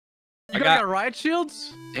got riot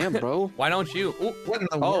shields? Damn, bro. Why don't you? Ooh. What in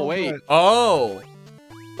the Oh, world? wait. Oh.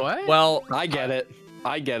 What? Well, I get it.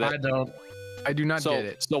 I get it. I don't. I do not So, get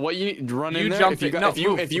it. so what you need, run in you there. jump If you, in. got, No,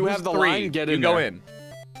 if you move. have the Three. line, get you in go there. in.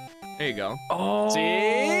 There you go. Oh, See?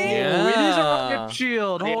 Yeah. It is a rocket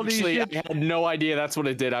shield. Holy Actually, shit. I had no idea that's what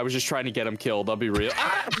it did. I was just trying to get him killed. I'll be real.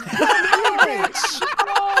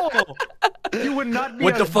 You would not be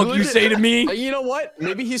What the fuck you say to me? You know what?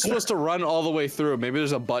 Maybe he's supposed to run all the way through. Maybe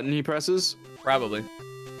there's a button he presses. Probably.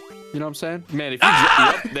 You know what I'm saying? Man, if you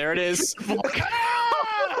yep, there it is.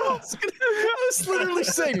 I was literally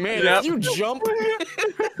saying, man, if you jump.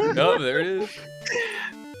 No, there it is.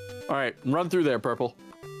 All right, run through there, Purple.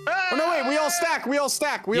 Oh, no, wait, we all stack. We all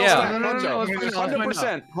stack. We all Yeah. stack. No,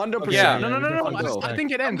 100%. 100%. Yeah. No. I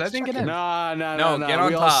think it ends. I think it ends. Nah, No, get on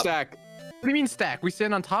we all top. stack. What do you mean stack? We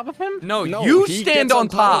stand on top of him? No, No, you he stand gets on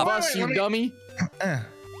top. of us, you dummy.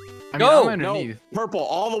 I mean, Go. I'm No, underneath. Purple,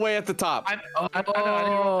 all the way at the top. And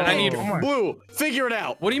I need- Blue, figure it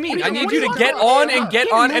out. What do you mean? What I do you- need what you do to you get want? on and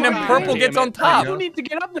get on, and then God purple damn gets it. on top. You need to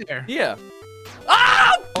get up there. Yeah.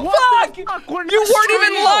 Ah! Fuck! You weren't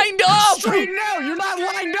even lined up! Straighten out. You're not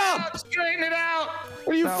lined up. Straighten it out.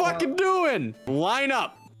 What are you No, fucking doing? Line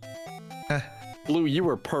up. Blue, you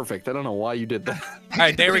were perfect. I don't know why you did that. All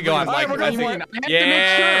right, there we go. I'm All right, like, we're I going think, to make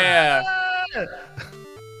yeah.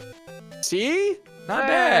 See? Not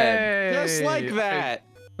bad. Just like that.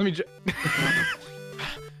 Let me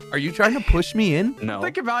Are you trying to push me in? No.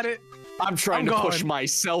 think about it. I'm trying I'm to push going.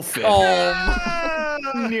 myself in. Oh.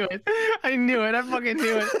 I knew it. I knew it. I fucking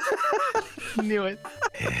knew it. Knew it.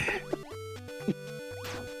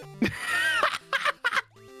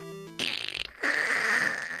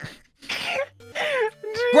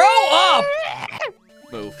 Grow up!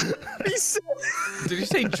 Move. He said- Did you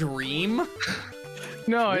say dream?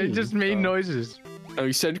 No, it just made noises. Oh,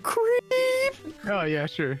 he said creep. Oh yeah,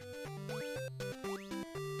 sure.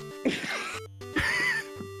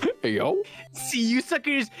 Hey, yo. See you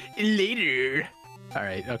suckers later. All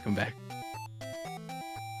right, I'll come back.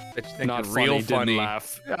 Bitch, think Not you're funny, real didn't funny.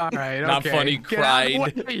 laugh. All right, Not okay. funny, Get out of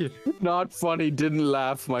the cried. way. Not funny, didn't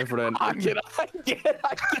laugh, my friend. I can't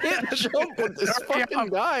jump with this fucking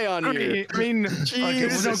guy on here. Great. I mean,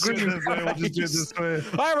 Jesus We'll just do it this way.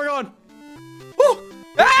 All right, we're going.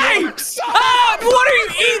 Hey! Stop! What are you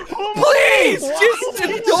eating? Please!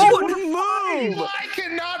 Just don't move. I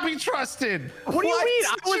cannot be trusted. what do you mean?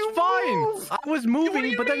 I was fine. I was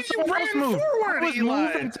moving, but then you someone else ran moved. forward, I was Eli.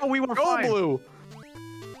 moving until we were Go, fine. Blue.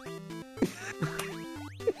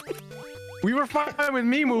 We were fine with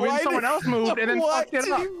me moving. Why Someone did- else moved and then Why fucked it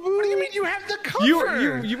did up. he What do you mean you have the cover? You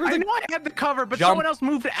were I the know I had the cover, but Jump, someone else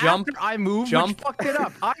moved jump, after I moved, jump. which fucked it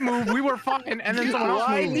up. I moved, we were fine, and then someone else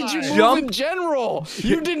Why moved. did you move Jump. in general?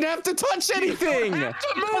 You didn't have to touch anything. Because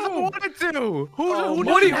I wanted to. Who Oh who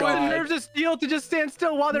my doesn't have God. the nerves of steel to just stand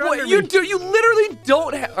still while they're What under you me? do? You literally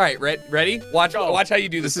don't have. All right, ready? Watch, Go. watch how you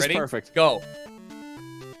do this. This is Ready? perfect. Go.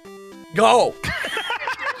 Go.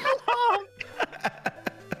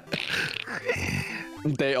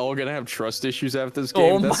 They all gonna have trust issues after this Oh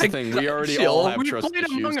game. That's my the thing. We God, already chill. all have We trust played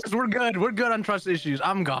issues. Among Us. We're good. We're good on trust issues.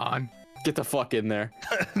 I'm gone. Get the fuck in there.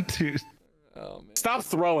 Dude. Oh man. Stop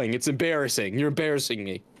throwing. It's embarrassing. You're embarrassing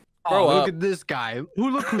me. Grow Look up. at this guy.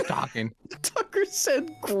 Look who's talking. Tucker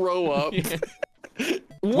said, "Grow up."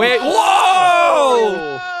 Wait. Whoa!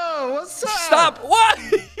 Oh, what's up? Stop! What?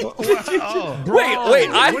 Oh. Wait. Wait.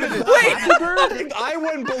 I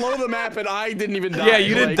went below the map and I didn't even die. Yeah,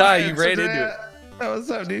 you didn't Like, die. You ran into it. Oh,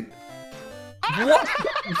 what's up, dude? What?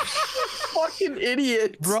 Fucking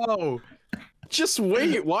idiot, Bro, Just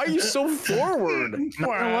wait. Why are you so forward?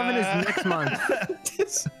 9/11 is next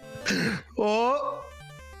month. Oh.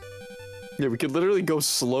 Yeah, we could literally go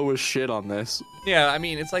slow as shit on this. Yeah, I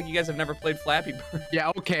mean, it's like you guys have never played Flappy Bird.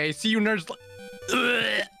 Yeah, okay. See you nerds.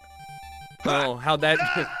 Oh, how'd that?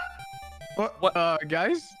 What?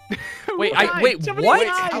 Guys? Wait, Who died? wait, Somebody what?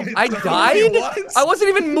 died. I died? What? I wasn't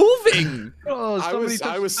even moving. Oh, I somebody was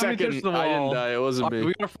touched second. the I didn't wall. die. It wasn't me.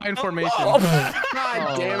 We were fine formation. Oh,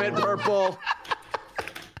 God damn it, Purple.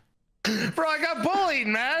 Bro, I got bullied,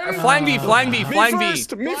 man. flying B, flying B, flying B.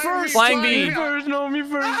 first, me first. Flying Me B. first, no, me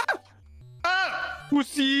first. Ah.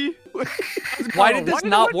 Pussy. Why did this Why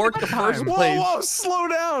not did it work work the this first time? Whoa, place? whoa, slow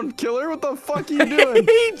down, killer. What the fuck are you doing?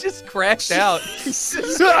 He just crashed out.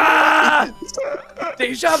 Ah!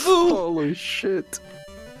 Deja vu. Holy shit.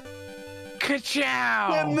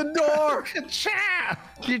 Ka-chow. Get in the door. Cha.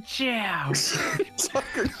 Ka-chow.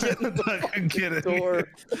 Tucker, get in the Fucking get it. door.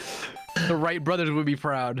 The Wright brothers would be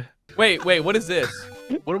proud. Wait, what is this?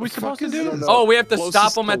 What are we supposed to I do? don't know. Oh, we have to Closest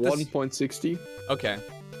stop them to at this. 1.60. Okay,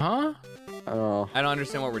 Huh? Oh. I don't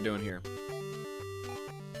understand what we're doing here.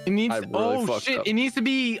 It needs. I really Oh fucked shit! up. It needs to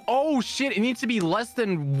be. Oh shit! It needs to be less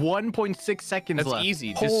than 1.6 seconds That's left.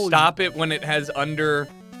 easy. Just Holy- stop it when it has under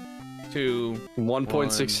 1.6 One.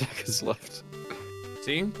 seconds left.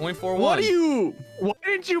 See? 0.41. What are you? Why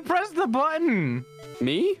didn't you press the button?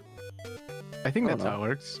 Me? I think I that's don't how it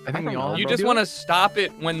works. I I think don't we all. know. have You to just do want to it. stop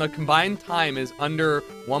it when the combined time is under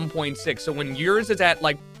 1.6. So when yours is at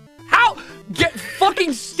like, how? Get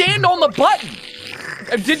fucking stand on the button.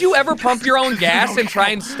 Did you ever pump your own gas and try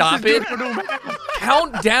and stop it?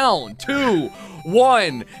 Count down. 2,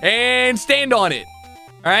 1, and stand on it.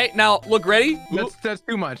 All right, now look, ready? That's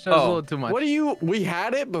too much. That's a Oh. little too much. What do you? We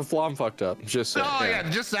had it, but Flom fucked up. Just saying. Oh yeah,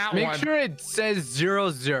 just that Make one. sure it says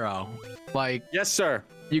 0-0. Like Yes, sir.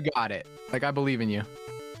 you got it. Like I believe in you.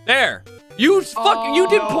 There. You fucking, you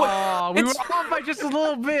did point. Oh, we were It's- off by just a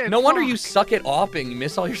little bit. No wonder you Fuck. suck at opping. You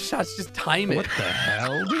miss all your shots. Just time it. What the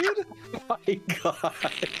hell, dude? Oh my God.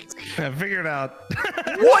 I figured out.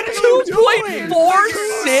 What?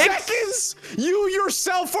 2.46? Seconds? You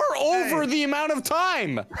yourself are over the amount of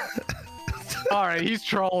time. All right, he's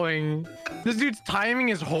trolling. This dude's timing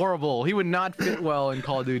is horrible. He would not fit well in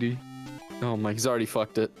Call of Duty. Oh my, he's already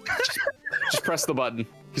fucked it. Just press the button.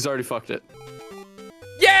 He's already fucked it.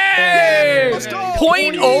 Yay! Let's go.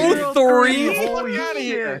 0.03? Fuck out of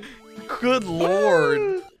here. Good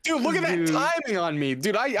lord. Dude, look at that timing on me.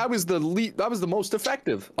 Dude, I was the lead. I was the most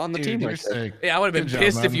effective on the Dude, team you're right there. sick. Yeah, I would have been Good job,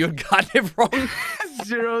 pissed if man. you had gotten it wrong.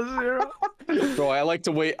 0-0. Bro, I like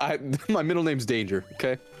to wait. My middle name's Danger,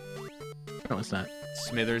 okay? No, it's not.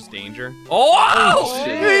 Smithers Danger. Oh!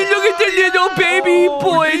 shit. Hey, look at the little baby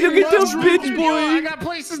boy. Look at the mushroom. bitch Yo, I boy. got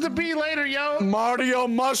places to be later, yo. Mario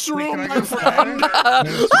Wait, Mushroom, can I my go friend.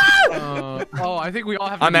 Oh, I think we all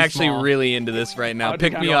have to I'm be actually small. really into this right now.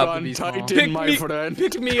 Pick me Gun up. Be small. Titan, Pick my me- friend.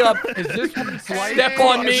 Pick me up. Is this one slight? Step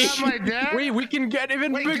on me. Is that my dad? Wait, we can get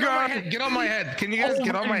even Wait, bigger. get on my head. Get on my head. Can you guys Oh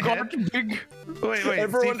get on my God, head? big. Wait, wait.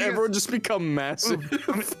 Everyone just become massive.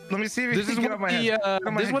 Let me see if you This can is get what on my the head. Get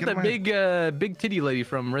on my this is head, what get the on my head. big titty lady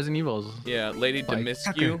from Resident Evil's. Yeah, Lady Like,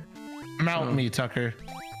 Demiscu. Mount me, Tucker.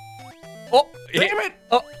 Oh, Damn it!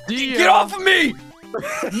 Oh, Yeah. get off of me!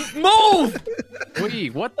 Move!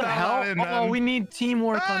 Wait, what the Come hell? on in, Oh, man. we need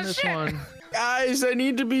teamwork Ah, on this shit. one. Guys, I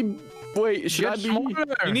need to be. Wait, should Get I be? smaller.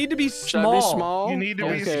 You need to be Should I small. be small? You need to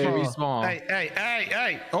be Okay, small. be small. Hey, hey, hey,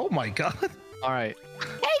 hey. Oh my God. All right.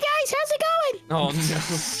 Oh no.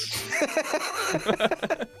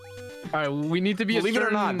 All right, we need to be Believe a it or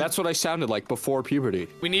certain... not, that's what I sounded like before puberty.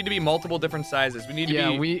 We need to be multiple different sizes. We need to yeah,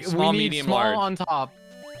 be we small, need medium, small large. on top,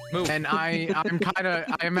 Move. and I'm kind of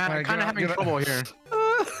Alright, get having up. trouble here.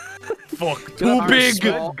 Fuck. Get Too up, big.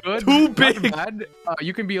 small. Good. Too Not big. bad.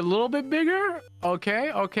 You can be a little bit bigger.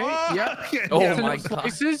 Okay. Okay. Yeah. Oh Get my enough God.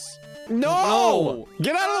 slices. No!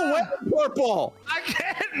 Get out of the way, purple! I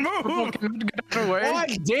can't Purple move. cannot get out of the way. God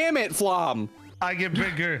damn it, Flom! I get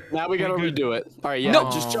bigger. Now we gotta We're good. redo it. All right, yeah, No.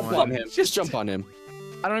 just jump Oh, on him. Just jump on him.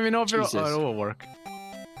 I don't even know if Jesus. it'll work.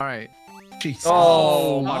 All right. Jesus.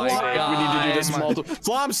 Oh My my sake, God. we need to do this God. multiple.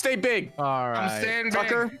 Flom, stay big. All I'm right. standing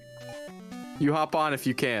Tucker, you hop on if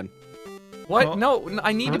you can. What? Oh. No,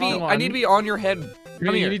 I need to be. Wrong I need to be on your head. Come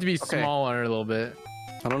You here. need to be Okay. smaller a little bit.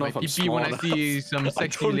 I don't know My if I'm PP small when I enough. see some I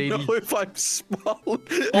sexy don't lady. know if I'm small. Oh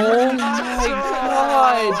my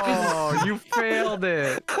God. Oh, you failed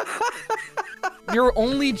it. Your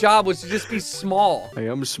only job was to just be small. I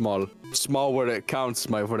am small. Small where it counts,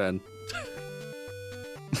 my friend.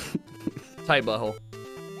 Tight butthole.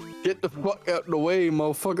 Get the fuck out the way,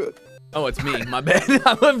 motherfucker. Oh, it's me. My bad.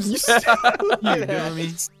 I was You dummy.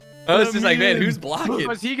 just like, man, who's blocking?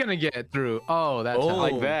 What's he gonna get through? Oh, that's Oh. how.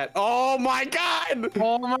 Like that. Oh my god!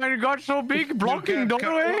 Oh my God, so big, blocking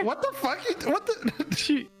doorway. What the fuck? What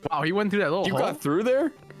the? Wow, he went through that little You hole. got through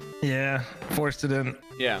there? Yeah, forced it in.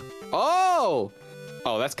 Yeah. Oh!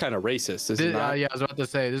 Oh, that's kind of racist, is it not? Yeah, I was about to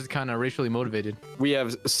say this is kind of racially motivated. We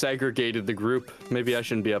have segregated the group. Maybe I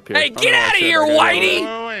shouldn't be up here. Hey, Oh, get no, I out of should. here, I gotta go.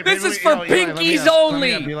 Whitey! This maybe is for let me pinkies up, let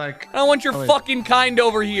me only. up, be like, I don't want your Oh, wait. fucking kind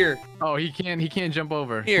over here. Oh, he can't jump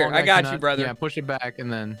over. Here, Small I guy got you, cannot- brother. Yeah, push it back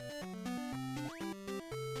and then.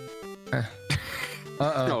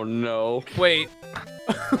 uh-oh. Oh no. Wait.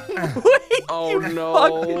 Oh no.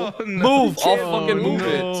 Oh, no. Move. I'll Oh, fucking move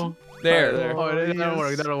no. it. There. There. Oh, that'll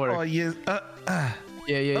work. That'll work. Oh, yes.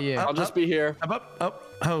 Yeah. I'll just be here. Up.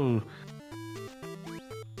 Oh.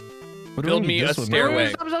 What do Build we me need a this one for? stairway.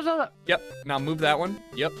 Stop. Yep. Now move that one.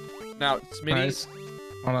 Yep. Now, Smitty, Nice.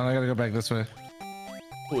 Hold on, I gotta go back this way.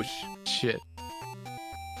 push. Shit.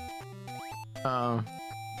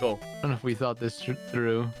 Go. I don't know if we thought this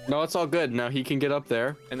through. No, it's all good. Now he can get up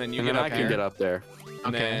there, And then you and get then up I can here. get up there.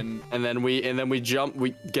 And And then we jump.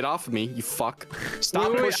 We get off of me, you fuck.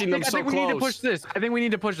 Stop Wait, pushing them I so think close. we need to push this. I think we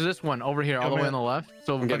need to push this one over here, all the way on the left.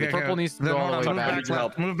 So Okay, purple needs to Then go hold all the on, way move back. back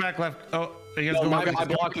left. Move back left. Oh, you guys No, go my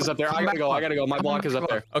block is up there. I gotta go. I gotta go. My block is up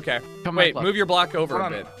there. okay. Come Wait, back move your block over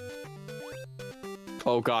Hold a on. bit.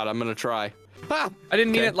 Oh god, I'm gonna try. Ah! I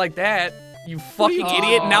didn't mean Okay. it like that. You fucking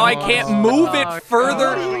idiot. Now I can't move it further.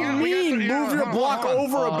 What do you mean? Move your block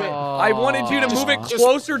over a bit. I wanted you to move it just-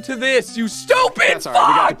 closer to this, you stupid That's alright.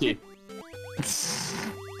 We got fuck! the key.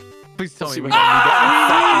 Please tell Let's me. see we what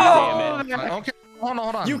got Damn it. Okay, hold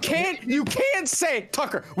on. You can't say,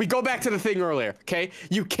 Tucker, we go back to the thing earlier, okay?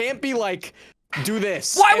 You can't be like, do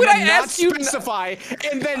this. Why and would then I not ask you- specify,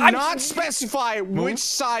 and then I'm- not specify which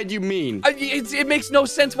side you mean? It makes no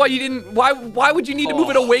sense why you didn't. Why would you need to move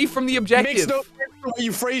it away from the It objective? makes no sense the way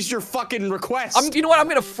you phrased your fucking request. You know what? I'm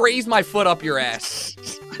gonna phrase my foot up your ass.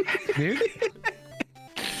 Dude.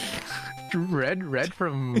 Red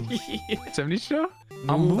from 70s show?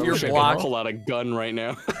 I'll move your block. Pull out a gun right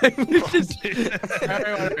now.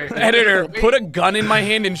 Editor, put a gun in my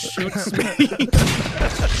hand and shoot me.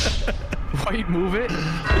 Wait, move it.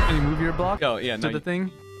 Can you move your block? Go, yeah, to no, the you-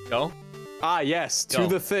 thing. Go. Ah, yes, to Go.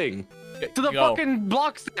 the thing. To the Go. fucking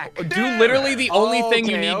block stack. Do literally the only thing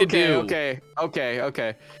you need to do.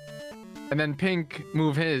 Okay. And then Pink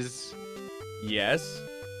move his. Yes.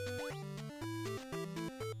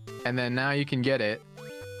 And then now you can get it.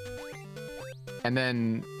 And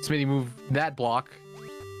then Smitty move that block.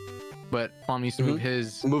 But Plum needs to move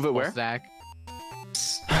his. Move it whole where? Stack.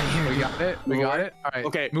 We got it. We got it. All right.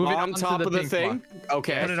 Okay, Move it on onto top of the pink thing. block.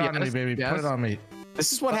 Okay. Put it on me, Yes, baby. yes. Put it on me.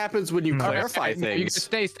 This is what happens when you clarify You can things.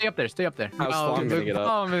 stay up there. Stay up there. How's Flom gonna get up?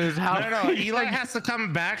 Problem is how. No. Eli has to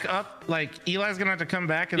come back up. Like Eli's gonna have to come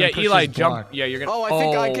back and Yeah, then push Eli, his jump. block. Yeah, you're gonna. Oh, I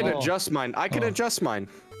think I can Oh. adjust mine. I can adjust mine.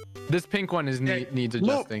 This pink one is needs Move,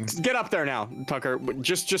 adjusting. get up there now, Tucker.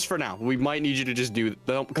 Just for now. We might need you to just do.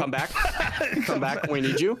 Don't come back. Come back when we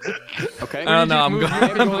need you. Okay. I don't know. I'm Move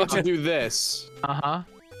I'm going. going to do this. Uh-huh.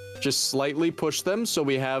 Just slightly push them so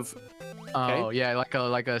we have. Oh yeah, like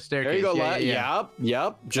a staircase. There you go. Yeah.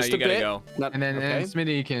 Yep. Just you a gotta bit. go. Not, And then okay.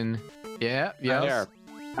 Smitty can. Yeah. There.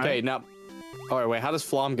 Okay. Now. All right. Wait. How does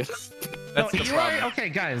Flom get? That's the Eli, problem. okay,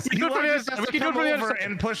 guys. We can do it Eli from the just other has side. to We can do it come from the other over side.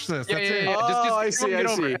 and push this. Yeah, That's yeah, it. yeah. Oh, I Just see, everyone I get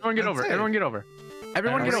over. see. Everyone get over. That's it. Everyone get over.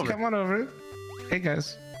 Everyone get Alright, over. Come on over. Hey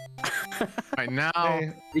guys. All right now.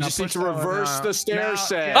 Hey. We Now just need push to that one reverse out. the stair Now-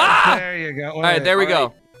 set. yeah, Ah! There you go. All right, there we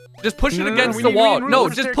go. Just push it No, no, no, against we the need wall. room No,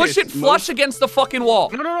 for just push it staircase. flush against the fucking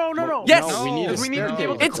wall. No. Yes! No, we need a We need to be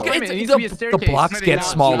able to It's climb it. It needs the, to be a the staircase. blocks Smitty, get no,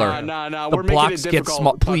 smaller. Nah. The We're making blocks it get difficult.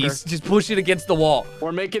 small. Tucker. Please, just push it against the wall.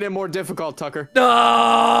 We're making it more difficult, Tucker.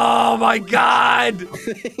 Oh my God!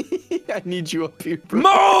 I need you up here, bro.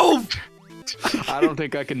 Move! I don't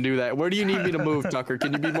think I can do that. Where do you need me to move, Tucker?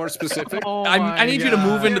 Can you be more specific? Oh I need you to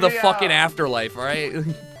move my into the Here we fucking are. afterlife, all right?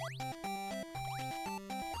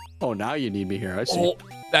 Oh, now you need me here. I see. Oh,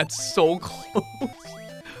 that's so close.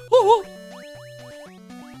 Oh,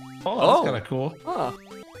 Oh, Oh. that's kind of cool. huh.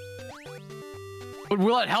 God.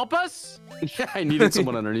 Will it help us? Yeah, I needed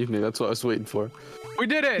someone underneath me. That's what I was waiting for. We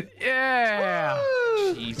did it. Yeah.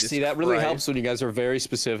 Jesus See, that really Christ. helps when you guys are very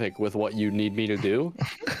specific with what you need me to do.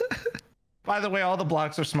 By the way, all the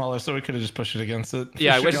blocks are smaller, so we could have just pushed it against it.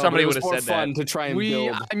 Yeah, I wish No, somebody but would it have was said more fun that. to try and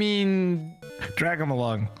build. I mean, Drag them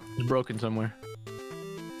along. it's broken somewhere.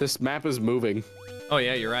 This map is moving. Oh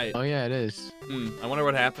yeah, you're right. Oh yeah, it is. I wonder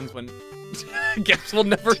what happens when. Guess we'll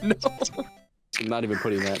never know. I'm not even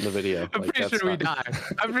putting that in the video. I'm Like, pretty that's sure we not- die.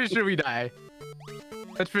 I'm pretty sure we die.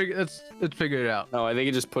 Let's figure it out. No, I think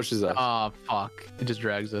it just pushes us. Oh fuck! It just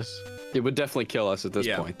drags us. It would definitely kill us at this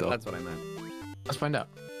yeah, point, though. that's what I meant. Let's find out.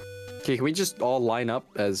 Okay, can we just all line up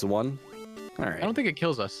as one? All I right. don't think it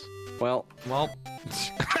kills us. Well, Well,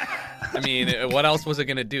 I mean, what else was it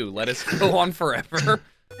gonna do? Let us go on forever?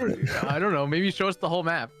 I don't know. Maybe show us the whole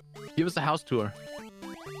map. Give us a house tour.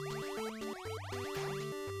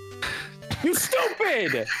 you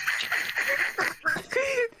stupid!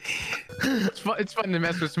 It's fun to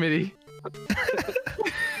mess with Smitty.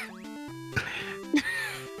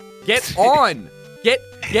 Get on.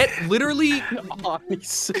 Get literally. On, he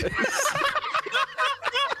says.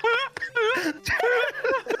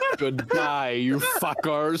 Goodbye, you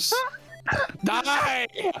fuckers. Die!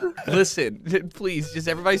 Listen, please, just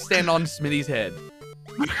everybody stand on Smitty's head.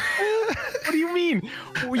 What do you mean?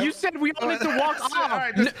 Well, you said we all need to walk All off.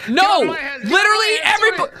 right, just No, get on my head, get on literally my head,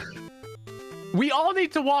 everybody. We all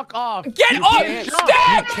need to walk off. Get You off! can't-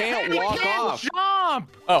 Stop! You can't walk off. Jump!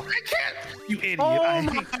 Oh, You idiot. Oh I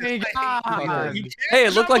my hate god! that. You can't hey,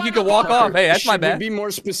 it looked like you could walk off. Hey, that's my Should we bad. be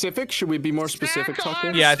more specific? Should we be more specific, Stack Tucker?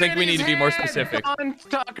 on Yeah, I think we need to be more Smitty's head. specific. On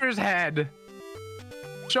Tucker's head.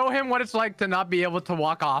 Show him what it's like to not be able to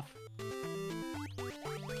walk off.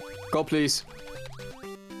 Go, please.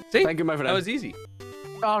 See? Thank you, my friend. That was easy.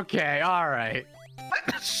 Okay, all right.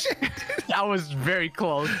 Shit. That was very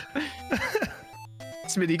close.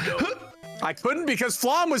 Smitty, go. I couldn't because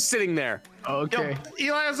Flom was sitting there. Okay. Yo,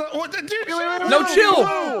 Eli, what the dude? No, chill.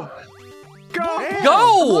 Go. Damn.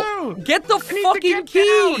 Go! Get the fucking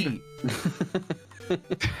key!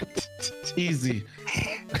 Easy.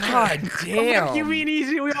 God damn. What do you mean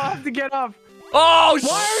easy? We all have to get up. Oh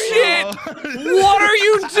shit! What are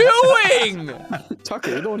you doing?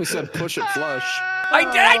 Tucker, you're the one who said push it flush.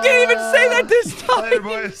 I didn't even say that this Later, time.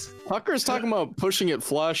 boys. Tucker's talking about pushing it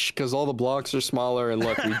flush because all the blocks are smaller, and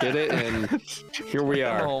look, we did it, and here we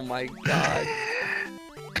are. Oh my god.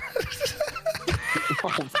 Oh,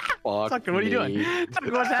 fuck Tucker, what are you doing? me.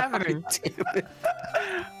 Tucker, what's happening? Damn it.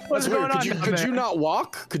 What's That's weird. going on? down Could there? you not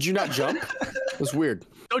walk? Could you not jump? That's weird.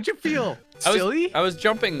 Don't you feel silly? I was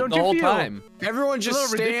jumping Don't the you whole feel- time. Everyone A just little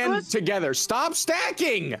stand ridiculous? together. Stop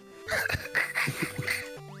stacking.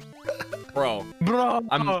 Bro, Bro.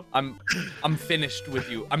 I'm finished with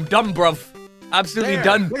you. I'm done, bruv. Absolutely There.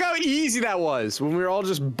 done. Look how easy that was when we were all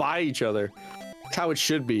just by each other. That's how it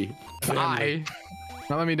should be. Bye.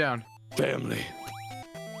 Now let me down. Family.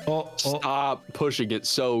 Oh, Stop pushing it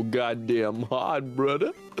so goddamn hard,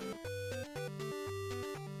 brother.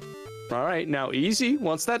 All right, now easy.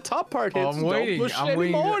 Once that top part hits, I'm waiting. don't push I'm it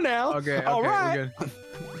waiting. anymore now. Okay. All okay, right. we're good.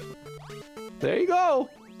 There you go.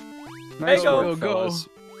 There you go. work, Go. fellas.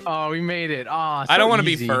 Oh, we made it. Oh, I don't want to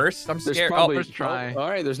be easy. first. I'm There's scared. probably first try. All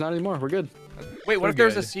right, there's not anymore. We're good. Wait, what we're if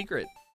there's a good. secret?